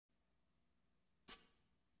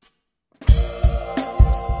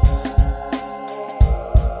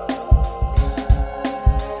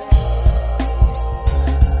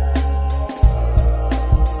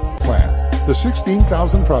The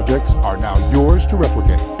 16,000 projects are now yours to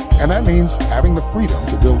replicate, and that means having the freedom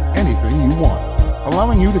to build anything you want,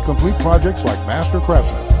 allowing you to complete projects like master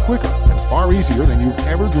craftsmen quicker and far easier than you've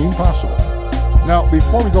ever dreamed possible. Now,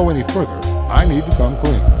 before we go any further, I need to come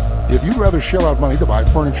clean. If you'd rather shell out money to buy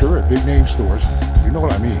furniture at big name stores, you know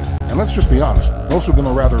what I mean. And let's just be honest, most of them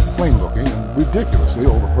are rather plain looking and ridiculously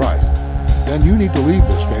overpriced. Then you need to leave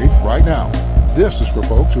this page right now. This is for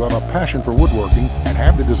folks who have a passion for woodworking and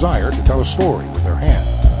have the desire to tell a story with their hands.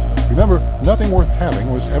 Remember, nothing worth having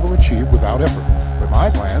was ever achieved without effort, but my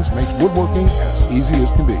plans makes woodworking as easy as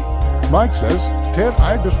can be. Mike says, Ted,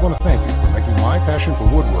 I just want to thank you for making my passion for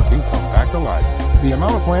woodworking come back to life. The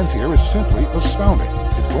amount of plans here is simply astounding.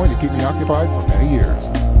 It's going to keep me occupied for many years.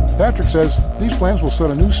 Patrick says, these plans will set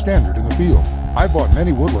a new standard in the field. I bought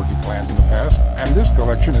many woodworking plans in the past, and this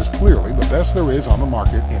collection is clearly the best there is on the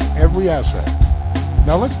market in every aspect.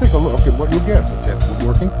 Now let's take a look at what you'll get with Teds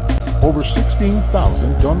Woodworking. Over 16,000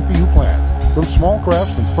 done-for-you plans, from small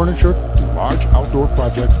crafts and furniture to large outdoor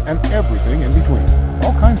projects and everything in between.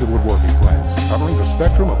 All kinds of woodworking plans, covering the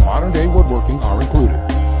spectrum of modern-day woodworking, are included.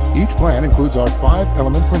 Each plan includes our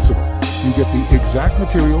 5-element principle. You get the exact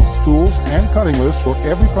materials, tools, and cutting lists for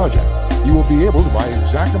every project. You will be able to buy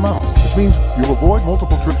exact amounts, which means you'll avoid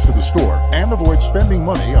multiple trips to the store and avoid spending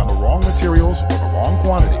money on the wrong materials or the wrong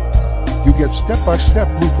quantity. You get step-by-step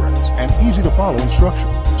blueprints and easy-to-follow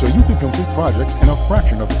instructions, so you can complete projects in a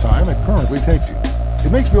fraction of the time it currently takes you.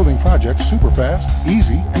 It makes building projects super fast,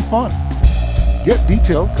 easy, and fun. Get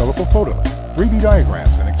detailed, colorful photos, 3D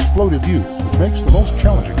diagrams, and exploded views, which makes the most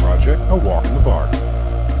challenging project a walk in the park.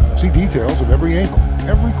 See details of every angle,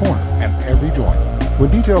 every corner, and every joint.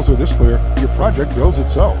 When details are this clear, your project builds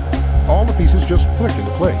itself. All the pieces just click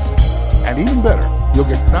into place. And even better, you'll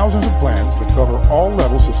get thousands of plans that cover all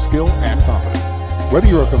levels of skill and competence. Whether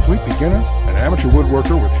you're a complete beginner, an amateur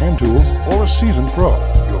woodworker with hand tools, or a seasoned pro,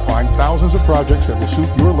 you'll find thousands of projects that will suit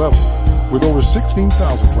your level. With over 16,000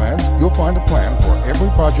 plans, you'll find a plan for every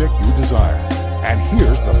project you desire. And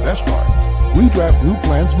here's the best part. We draft new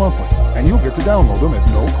plans monthly, and you'll get to download them at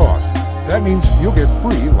no cost. That means you'll get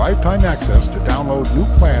free lifetime access to download new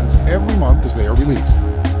plans every month as they are released.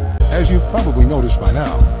 As you've probably noticed by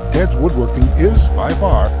now, Teds Woodworking is, by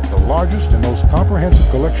far, the largest and most comprehensive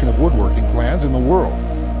collection of woodworking plans in the world.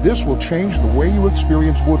 This will change the way you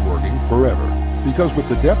experience woodworking forever, because with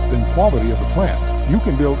the depth and quality of the plans, you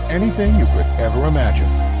can build anything you could ever imagine,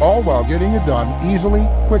 all while getting it done easily,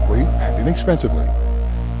 quickly, and inexpensively.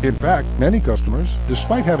 In fact, many customers,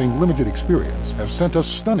 despite having limited experience, have sent us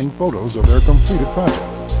stunning photos of their completed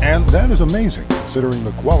projects. And that is amazing, considering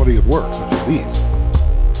the quality of work such as these.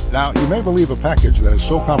 Now, you may believe a package that is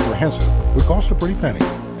so comprehensive would cost a pretty penny,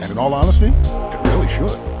 and in all honesty, it really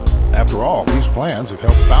should. After all, these plans have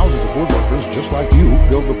helped thousands of woodworkers just like you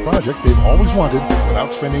build the project they've always wanted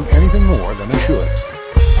without spending anything more than they should.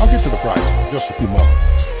 I'll get to the price in just a few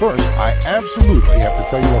moments. First, I absolutely have to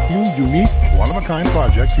tell you a few unique, one-of-a-kind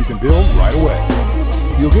projects you can build right away.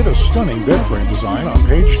 You'll get a stunning bed frame design on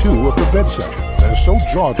page 2 of the bed section that is so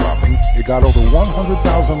jaw-dropping it got over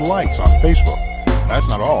 100,000 likes on Facebook. That's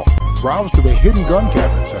not all. Browse to the hidden gun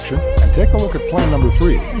cabinet section and take a look at plan number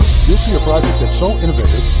 3. You'll see a project that's so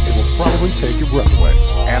innovative it will probably take your breath away.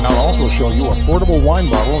 And I'll also show you a portable wine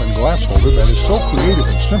bottle and glass holder that is so creative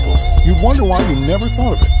and simple you'd wonder why you never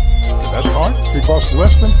thought of it. The best part? It costs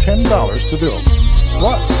less than $10 to build.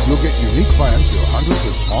 Plus, you'll get unique plans for hundreds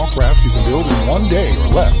of small crafts you can build in one day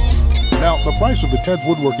or less. Now, the price of the Teds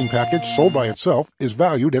Woodworking package sold by itself is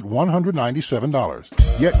valued at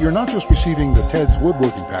 $197. Yet you're not just receiving the Teds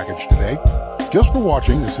Woodworking package today. Just for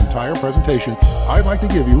watching this entire presentation, I'd like to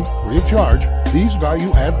give you, free of charge, these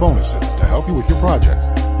value-add bonuses to help you with your project.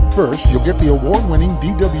 First, you'll get the award-winning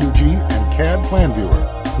DWG and CAD Plan Viewer.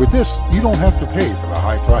 With this, you don't have to pay for the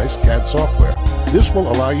high-priced CAD software. This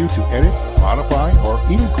will allow you to edit, modify, or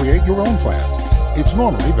even create your own plans. It's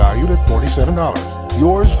normally valued at $47.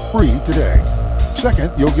 Yours free today.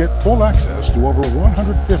 Second, you'll get full access to over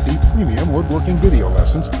 150 premium woodworking video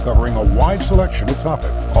lessons covering a wide selection of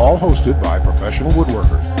topics, all hosted by professional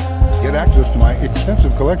woodworkers. Get access to my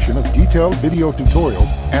extensive collection of detailed video tutorials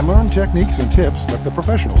and learn techniques and tips that the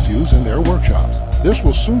professionals use in their workshops. This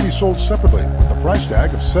will soon be sold separately with a price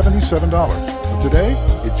tag of $77. But today,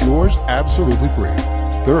 it's yours absolutely free.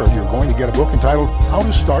 Third, you're going to get a book entitled How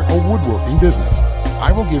to Start a Woodworking Business.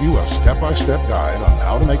 I will give you a step-by-step guide on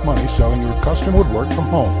how to make money selling your custom woodwork from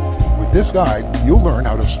home. With this guide, you'll learn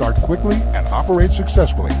how to start quickly and operate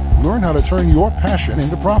successfully. Learn how to turn your passion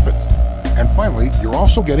into profits. And finally, you're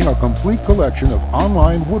also getting a complete collection of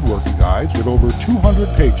online woodworking guides with over 200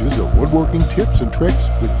 pages of woodworking tips and tricks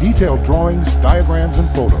with detailed drawings, diagrams, and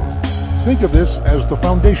photos. Think of this as the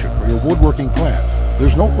foundation for your woodworking plans.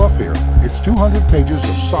 There's no fluff here. It's 200 pages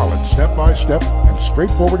of solid step-by-step and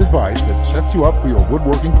straightforward advice that sets you up for your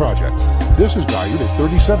woodworking projects. This is valued at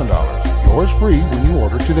 $37. Yours free when you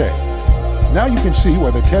order today. Now you can see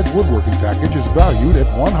why the Teds Woodworking package is valued at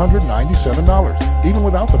 $197. Even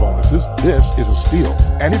without the bonuses, this is a steal.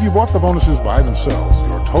 And if you bought the bonuses by themselves,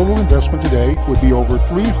 your total investment today would be over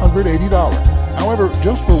 $380. However,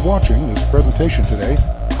 just for watching this presentation today,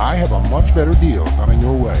 I have a much better deal coming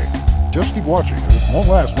your way. Just keep watching, it won't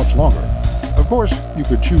last much longer. Of course, you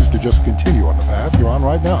could choose to just continue on the path you're on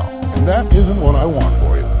right now, and that isn't what I want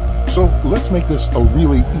for you. So let's make this a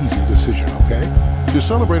really easy decision, okay? To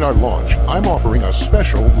celebrate our launch, I'm offering a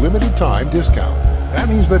special limited time discount. That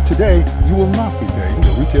means that today you will not be paying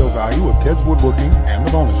the retail value of Teds Woodworking and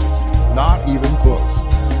the bonuses. Not even close.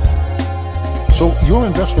 So your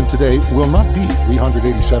investment today will not be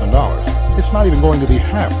 $387. It's not even going to be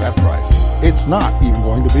half that price. It's not even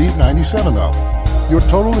going to be $97. Your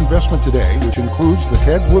total investment today, which includes the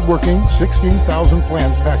Teds Woodworking 16,000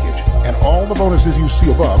 plans package and all the bonuses you see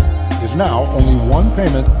above, is now only one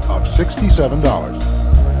payment of $67.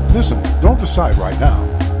 Listen, don't decide right now.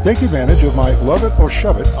 Take advantage of my love it or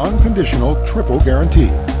shove it unconditional triple guarantee.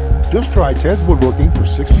 Just try Teds Woodworking for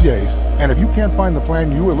 60 days, and if you can't find the plan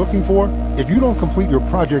you are looking for, if you don't complete your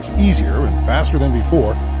projects easier and faster than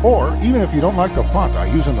before, or even if you don't like the font I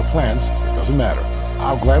use in the plans, it doesn't matter.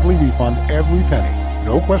 I'll gladly refund every penny.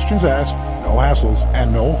 No questions asked, no hassles,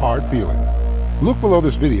 and no hard feelings. Look below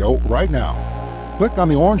this video right now. Click on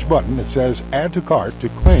the orange button that says Add to Cart to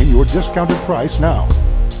claim your discounted price now.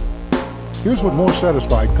 Here's what more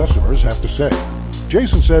satisfied customers have to say.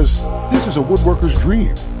 Jason says, "This is a woodworker's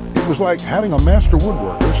dream. It was like having a master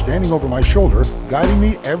woodworker standing over my shoulder, guiding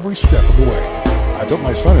me every step of the way. I built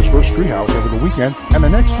my son his first treehouse over the weekend, and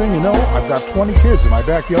the next thing you know, I've got 20 kids in my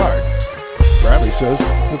backyard." Bradley says,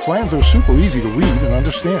 "The plans are super easy to read and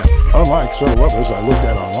understand, unlike several others I looked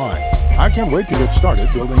at online. I can't wait to get started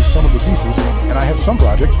building some of the pieces, and I have some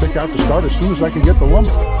projects picked out to start as soon as I can get the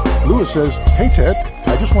lumber." Lewis says, "Hey Ted,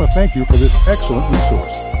 I just want to thank you for this excellent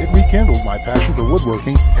resource. It rekindled my passion for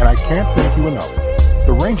woodworking, and I can't thank you enough.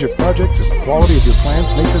 The range of projects and the quality of your plans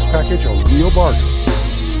make this package a real bargain.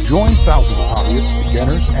 Join thousands of hobbyists,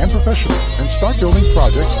 beginners, and professionals, and start building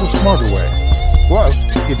projects the smarter way. Plus,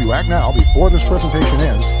 if you act now before this presentation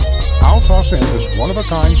ends, I'll toss in this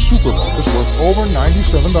one-of-a-kind super bonus worth over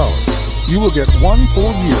 $97. You will get 1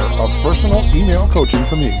 full year of personal email coaching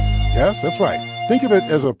from me. Yes, that's right. Think of it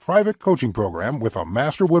as a private coaching program with a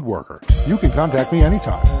master woodworker. You can contact me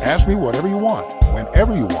anytime. Ask me whatever you want,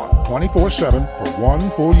 whenever you want, 24/7 for 1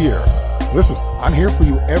 full year. Listen, I'm here for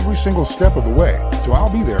you every single step of the way, so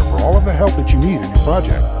I'll be there for all of the help that you need in your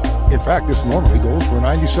project. In fact, this normally goes for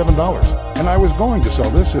 $97, and I was going to sell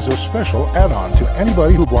this as a special add-on to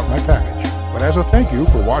anybody who bought my package. But as a thank you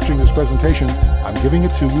for watching this presentation, I'm giving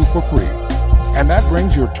it to you for free. And that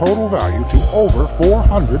brings your total value to over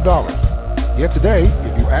 $400. Yet today,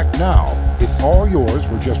 if you act now, it's all yours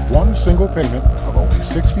for just one single payment of only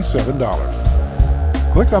 $67.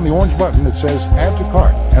 Click on the orange button that says Add to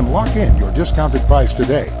Cart and lock in your discounted price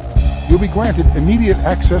today. You'll be granted immediate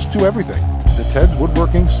access to everything, the Teds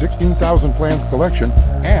Woodworking 16,000 plans collection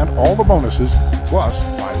and all the bonuses, plus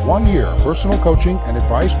my 1 year personal coaching and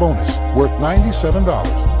advice bonus worth $97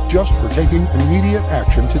 just for taking immediate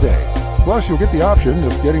action today. Plus, you'll get the option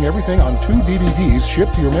of getting everything on 2 DVDs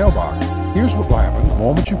shipped to your mailbox. Here's what will happen the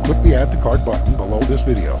moment you click the Add to Cart button below this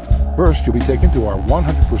video. First, you'll be taken to our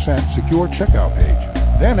 100% secure checkout page.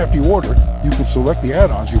 Then, after you order, you can select the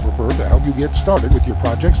add-ons you prefer to help you get started with your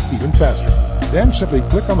projects even faster. Then simply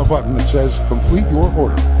click on the button that says Complete Your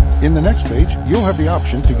Order. In the next page, you'll have the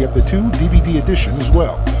option to get the 2 DVD edition as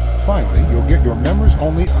well. Finally, you'll get your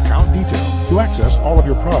members-only account details to access all of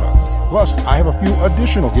your products. Plus, I have a few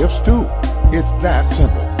additional gifts too. It's that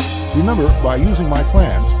simple. Remember, by using my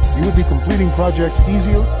plans, you would be completing projects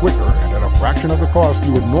easier, quicker, and at a fraction of the cost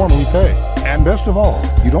you would normally pay. And best of all,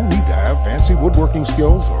 you don't need to have fancy woodworking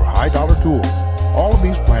skills or high-dollar tools. All of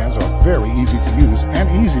these plans are very easy to use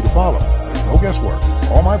and easy to follow. There's no guesswork.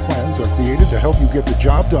 All my plans are created to help you get the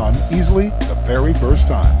job done easily the very first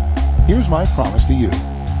time. Here's my promise to you.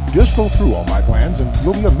 Just go through all my plans and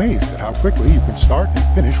you'll be amazed at how quickly you can start and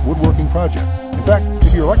finish woodworking projects. In fact,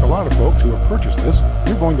 if you're like a lot of folks who have purchased this,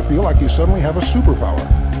 you're going to feel like you suddenly have a superpower.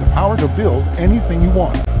 The power to build anything you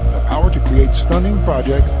want. The power to create stunning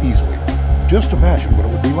projects easily. Just imagine what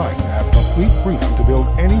it would be like to have complete freedom to build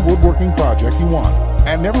any woodworking project you want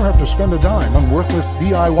and never have to spend a dime on worthless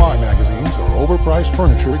DIY magazines or overpriced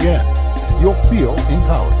furniture again. You'll feel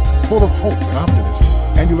empowered, full of hope and optimism,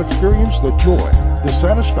 and you'll experience the joy the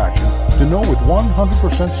satisfaction to know with 100%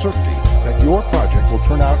 certainty that your project will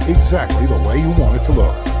turn out exactly the way you want it to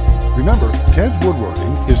look. Remember, Teds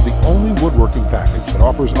Woodworking is the only woodworking package that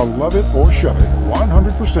offers a love it or shove it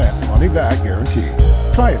 100% money back guarantee.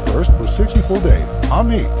 Try it first for 60 full days on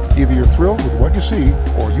me. Either you're thrilled with what you see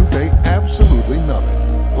or you pay absolutely nothing.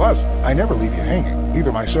 Plus, I never leave you hanging.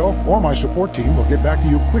 Either myself or my support team will get back to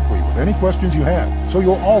you quickly with any questions you have, so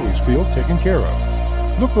you'll always feel taken care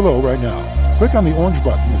of. Look below right now. Click on the orange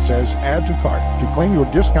button that says Add to Cart to claim your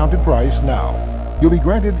discounted price now. You'll be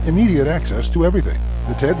granted immediate access to everything.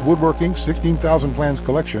 The Teds Woodworking 16,000 Plans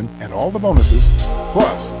collection and all the bonuses,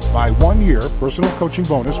 plus my 1-year personal coaching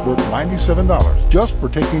bonus worth $97 just for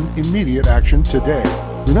taking immediate action today.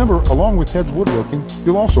 Remember, along with Teds Woodworking,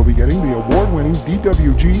 you'll also be getting the award-winning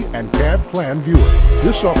DWG and CAD Plan Viewer.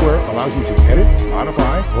 This software allows you to edit,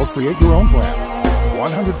 modify, or create your own plan.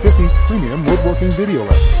 150 premium woodworking video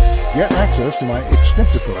lessons. Get access to my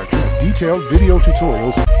extensive collection of detailed video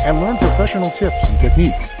tutorials and learn professional tips and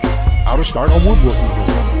techniques. How to start a woodworking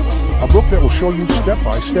business. A book that will show you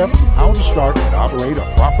step-by-step how to start and operate a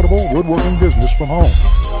profitable woodworking business from home.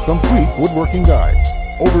 Complete woodworking guide.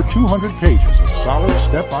 Over 200 pages of solid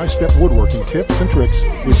step-by-step woodworking tips and tricks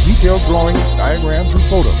with detailed drawings, diagrams, and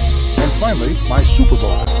photos. And finally, my super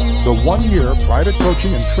bonus, the 1-year private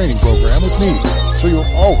coaching and training program with me. So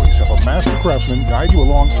you'll always have a master craftsman guide you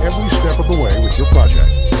along every step of the way with your project.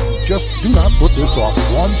 Just do not put this off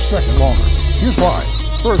 1 second longer. Here's why.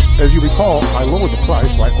 First, as you recall, I lowered the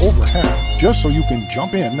price by over half, just so you can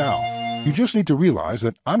jump in now. You just need to realize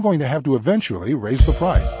that I'm going to have to eventually raise the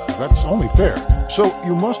price. That's only fair. So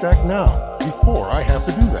you must act now, before I have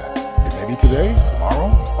to do that. It may be today,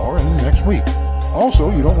 tomorrow, or in the next week.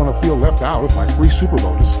 Also, you don't want to feel left out if my free super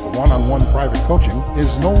bonus, the one-on-one private coaching,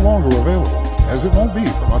 is no longer available, as it won't be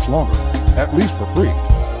for much longer, at least for free.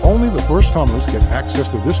 Only the first comers get access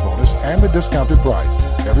to this bonus and the discounted price.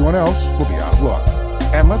 Everyone else will be out of luck.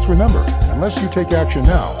 And let's remember, unless you take action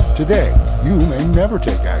now, today, you may never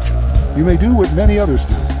take action. You may do what many others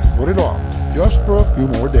do, and put it off, just for a few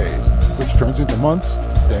more days, which turns into months,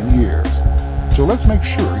 then years. So let's make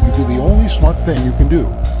sure you do the only smart thing you can do.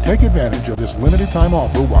 Take advantage of this limited time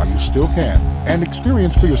offer while you still can, and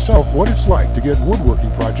experience for yourself what it's like to get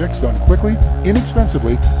woodworking projects done quickly,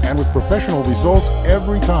 inexpensively, and with professional results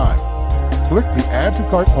every time. Click the Add to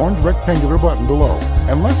Cart orange rectangular button below,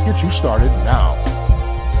 and let's get you started now.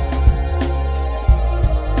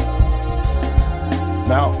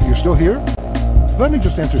 Now, you're still here? Let me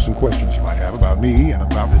just answer some questions you might have about me and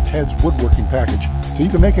about the Teds Woodworking package so you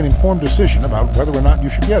can make an informed decision about whether or not you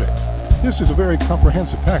should get it. This is a very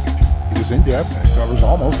comprehensive package. It is in-depth and it covers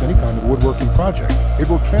almost any kind of woodworking project. It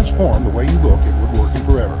will transform the way you look at woodworking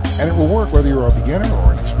forever, and it will work whether you're a beginner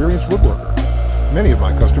or an experienced woodworker. Many of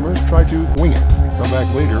my customers try to wing it and come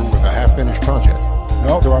back later with a half-finished project.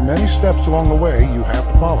 No, there are many steps along the way you have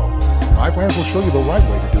to follow. My plans will show you the right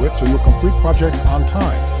way to do it so you'll complete projects on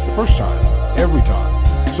time, the first time, every time.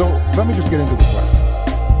 So let me just get into the question.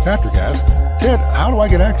 Patrick asked, Ted, how do I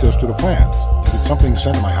get access to the plans? Is it something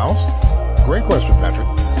sent to my house? Great question, Patrick.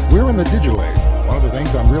 We're in the digital age. One of the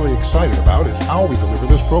things I'm really excited about is how we deliver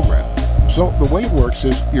this program. So the way it works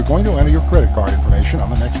is you're going to enter your credit card information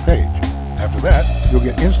on the next page. After that, you'll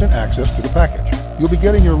get instant access to the package. You'll be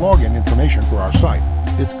getting your login information for our site.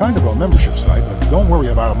 It's kind of a membership site, but don't worry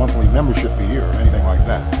about a monthly membership fee or anything like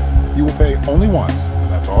that. You will pay only once, and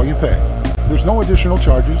that's all you pay. There's no additional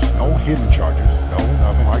charges, no hidden charges, no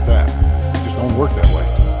nothing like that. It just don't work that way.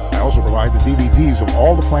 I also provide the DVDs of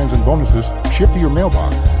all the plans and bonuses shipped to your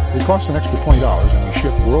mailbox. They cost an extra $20 and we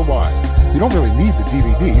ship worldwide. You don't really need the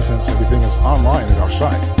DVD since everything is online at our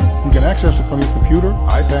site. You can access it from your computer,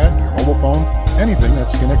 iPad, your mobile phone, anything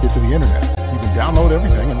that's connected to the internet. You can download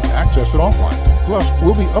everything and access it offline. Plus,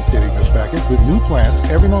 we'll be updating this package with new plans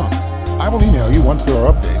every month. I will email you once there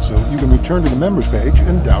are updates so you can return to the members page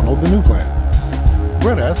and download the new plan.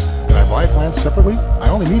 Brett asks, can I buy plans separately? I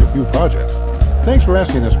only need a few projects. Thanks for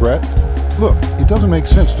asking this, Brett. Look, it doesn't make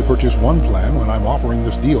sense to purchase one plan when I'm offering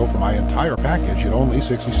this deal for my entire package at only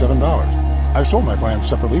 $67. I've sold my plans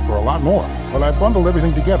separately for a lot more, but I bundled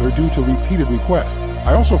everything together due to repeated requests.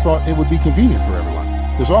 I also thought it would be convenient for everyone.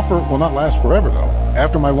 This offer will not last forever though.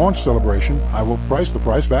 After my launch celebration, I will price the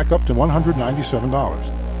price back up to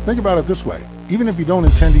 $197. Think about it this way. Even if you don't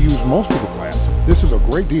intend to use most of the plans, this is a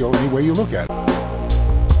great deal any way you look at it.